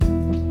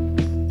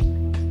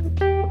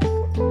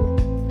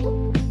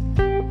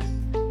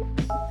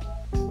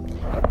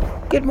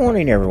Good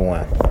morning,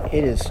 everyone.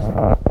 It is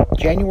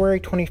January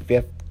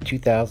 25th,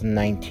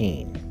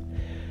 2019.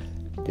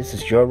 This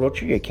is Joe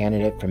Rocher, your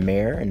candidate for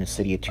mayor in the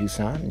city of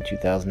Tucson in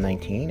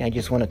 2019. I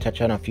just want to touch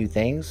on a few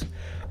things.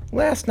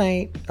 Last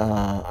night,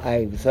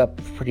 I was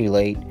up pretty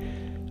late.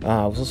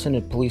 I was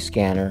listening to Police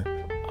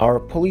Scanner. Our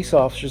police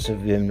officers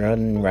have been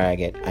running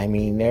ragged. I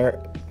mean,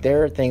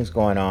 there are things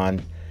going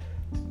on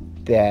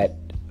that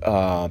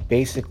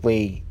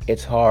basically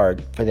it's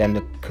hard for them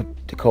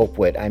to cope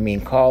with. I mean,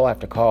 call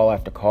after call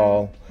after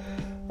call.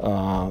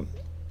 I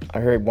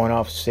heard one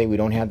officer say we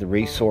don't have the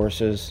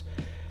resources.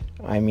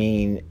 I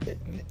mean,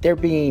 they're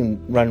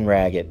being run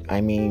ragged.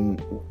 I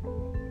mean,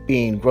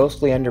 being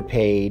grossly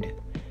underpaid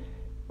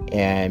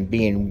and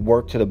being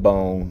worked to the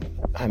bone.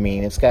 I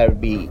mean, it's got to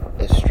be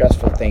a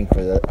stressful thing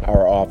for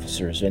our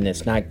officers, and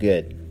it's not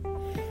good.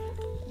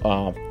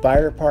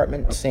 Fire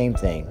department, same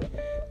thing.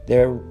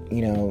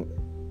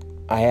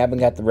 I haven't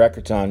got the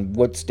records on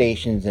what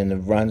stations and the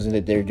runs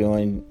that they're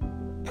doing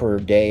per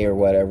day or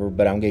whatever,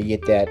 but I'm going to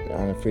get that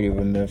on the Freedom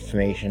of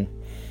Information.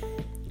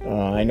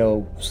 I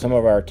know some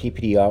of our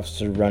TPD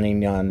officers are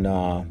running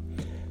on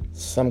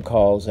some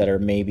calls that are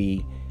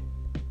maybe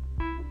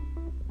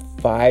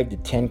 5 to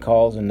 10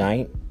 calls a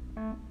night,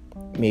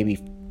 maybe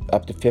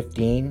up to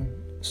 15.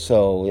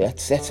 So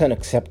that's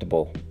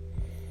unacceptable.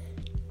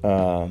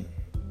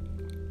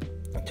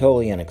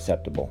 Totally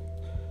unacceptable.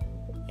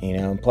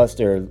 And plus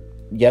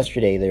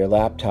yesterday their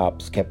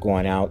laptops kept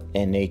going out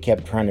and they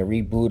kept trying to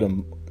reboot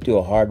them, do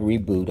a hard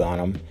reboot on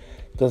them.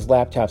 Those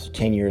laptops are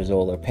 10 years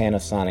old. They're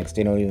Panasonics.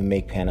 They don't even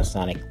make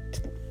Panasonic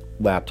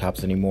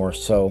laptops anymore.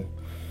 So,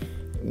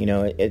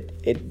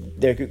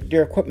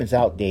 their equipment's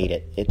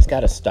outdated. It's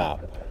got to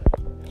stop.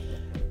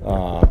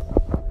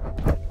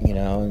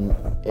 And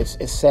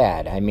it's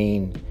sad. I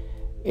mean,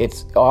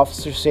 it's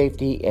officer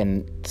safety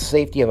and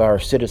safety of our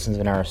citizens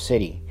in our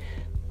city.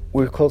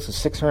 We're close to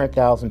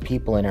 600,000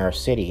 people in our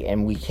city,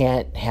 and we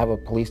can't have a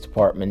police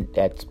department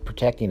that's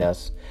protecting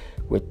us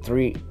with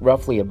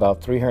roughly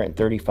about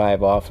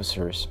 335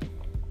 officers.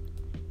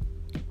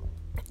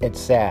 It's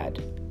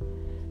sad.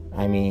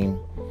 I mean,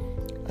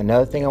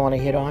 another thing I want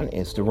to hit on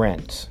is the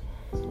rents.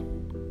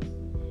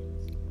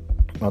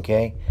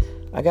 Okay?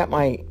 I got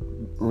my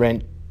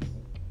rent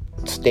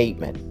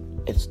statement.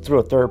 It's through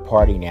a third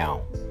party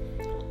now.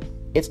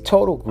 It's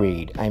total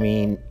greed. I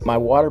mean, my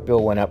water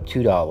bill went up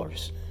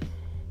 $2.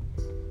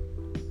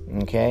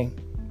 Okay?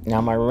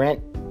 Now my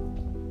rent,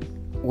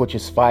 which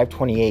is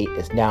 $528,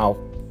 is now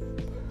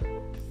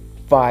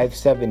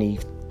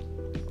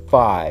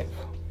 $575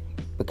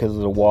 because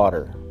of the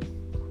water.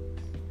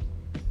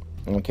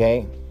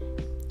 Okay?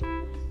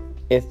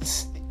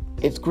 It's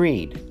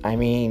greed. I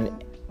mean,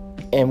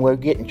 and we're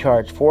getting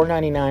charged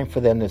 $4.99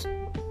 for them to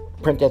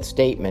print that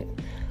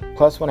statement.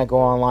 Plus, when I go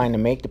online to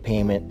make the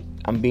payment,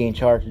 I'm being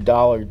charged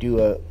 $1 to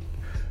do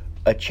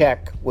a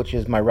check, which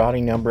is my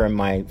routing number and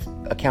my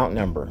account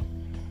number.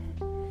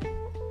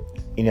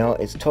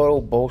 It's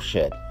total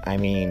bullshit. I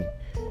mean,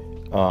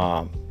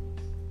 and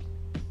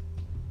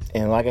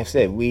like I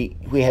said, we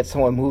had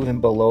someone moving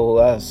below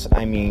us.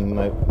 I mean,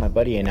 my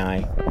buddy and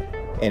I,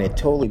 and it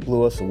totally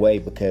blew us away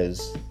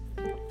because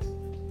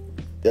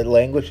the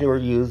language they were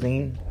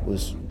using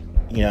was,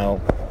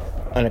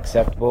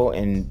 unacceptable,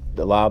 and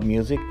the loud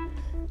music.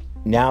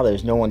 Now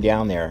there's no one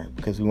down there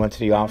because we went to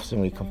the office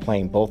and we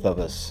complained, both of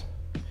us.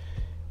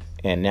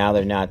 And now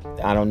they're not.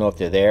 I don't know if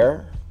they're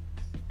there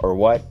or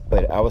what,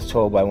 but I was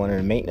told by one of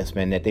the maintenance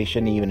men that they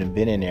shouldn't even have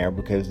been in there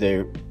because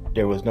there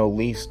was no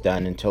lease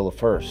done until the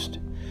 1st.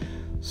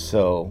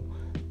 So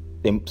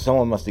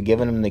someone must have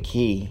given them the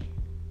key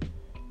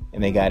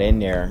and they got in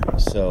there.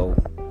 So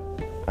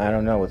I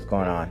don't know what's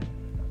going on.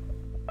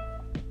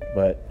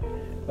 But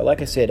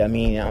like I said, I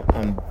mean,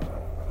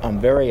 I'm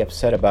very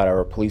upset about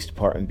our police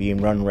department being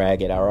run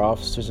ragged. Our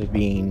officers are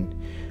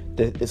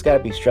it's got to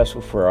be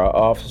stressful for our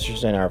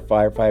officers and our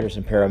firefighters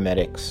and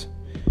paramedics.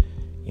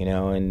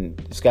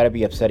 And it's got to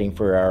be upsetting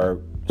for our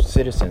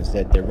citizens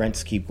that their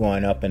rents keep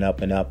going up and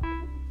up and up.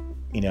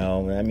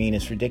 I mean,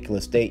 it's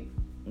ridiculous.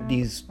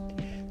 These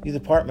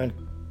apartment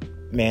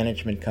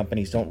management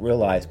companies don't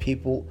realize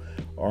people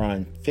are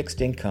on fixed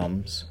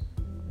incomes,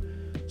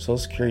 Social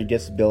Security,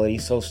 disability,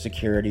 Social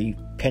Security,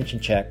 pension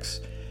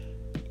checks,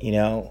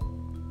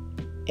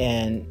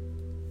 and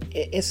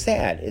it's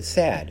sad. It's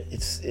sad.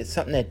 It's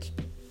something that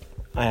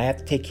I have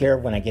to take care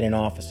of when I get in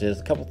office. There's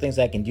a couple things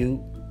I can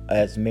do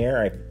as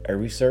mayor. I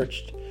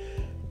researched,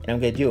 and I'm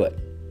going to do it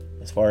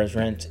as far as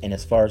rent and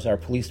as far as our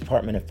police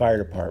department and fire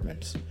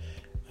departments.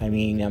 I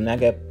mean, I'm not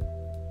going to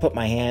put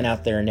my hand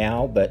out there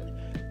now, but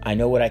I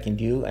know what I can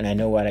do and I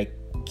know what I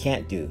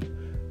can't do.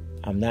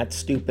 I'm not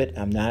stupid.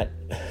 I'm not,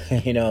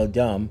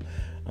 dumb.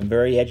 I'm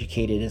very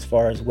educated as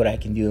far as what I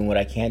can do and what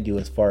I can't do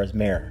as far as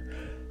mayor.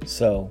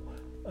 So,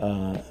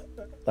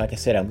 like I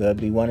said, I'm going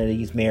to be one of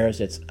these mayors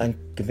that's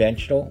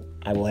unconventional.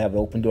 I will have an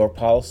open door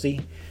policy.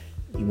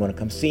 You want to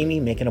come see me,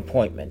 make an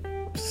appointment.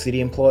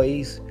 City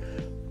employees,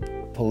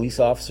 police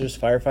officers,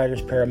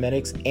 firefighters,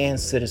 paramedics, and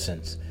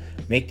citizens.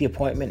 Make the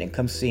appointment and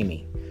come see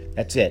me.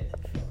 That's it.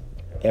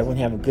 Everyone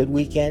have a good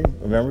weekend.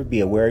 Remember,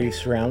 be aware of your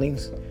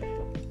surroundings.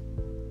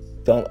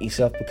 Don't let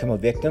yourself become a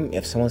victim.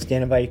 If someone's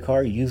standing by your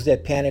car, use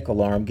that panic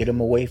alarm. Get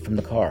them away from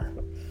the car.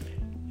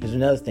 Here's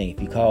another thing.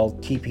 If you call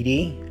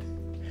TPD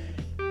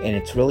and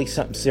it's really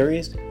something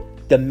serious,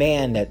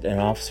 demand that an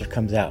officer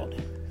comes out.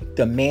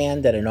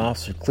 Demand that an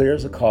officer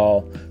clears a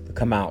call to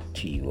come out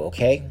to you,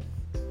 okay?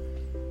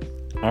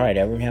 All right,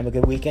 everyone have a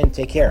good weekend.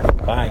 Take care.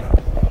 Bye.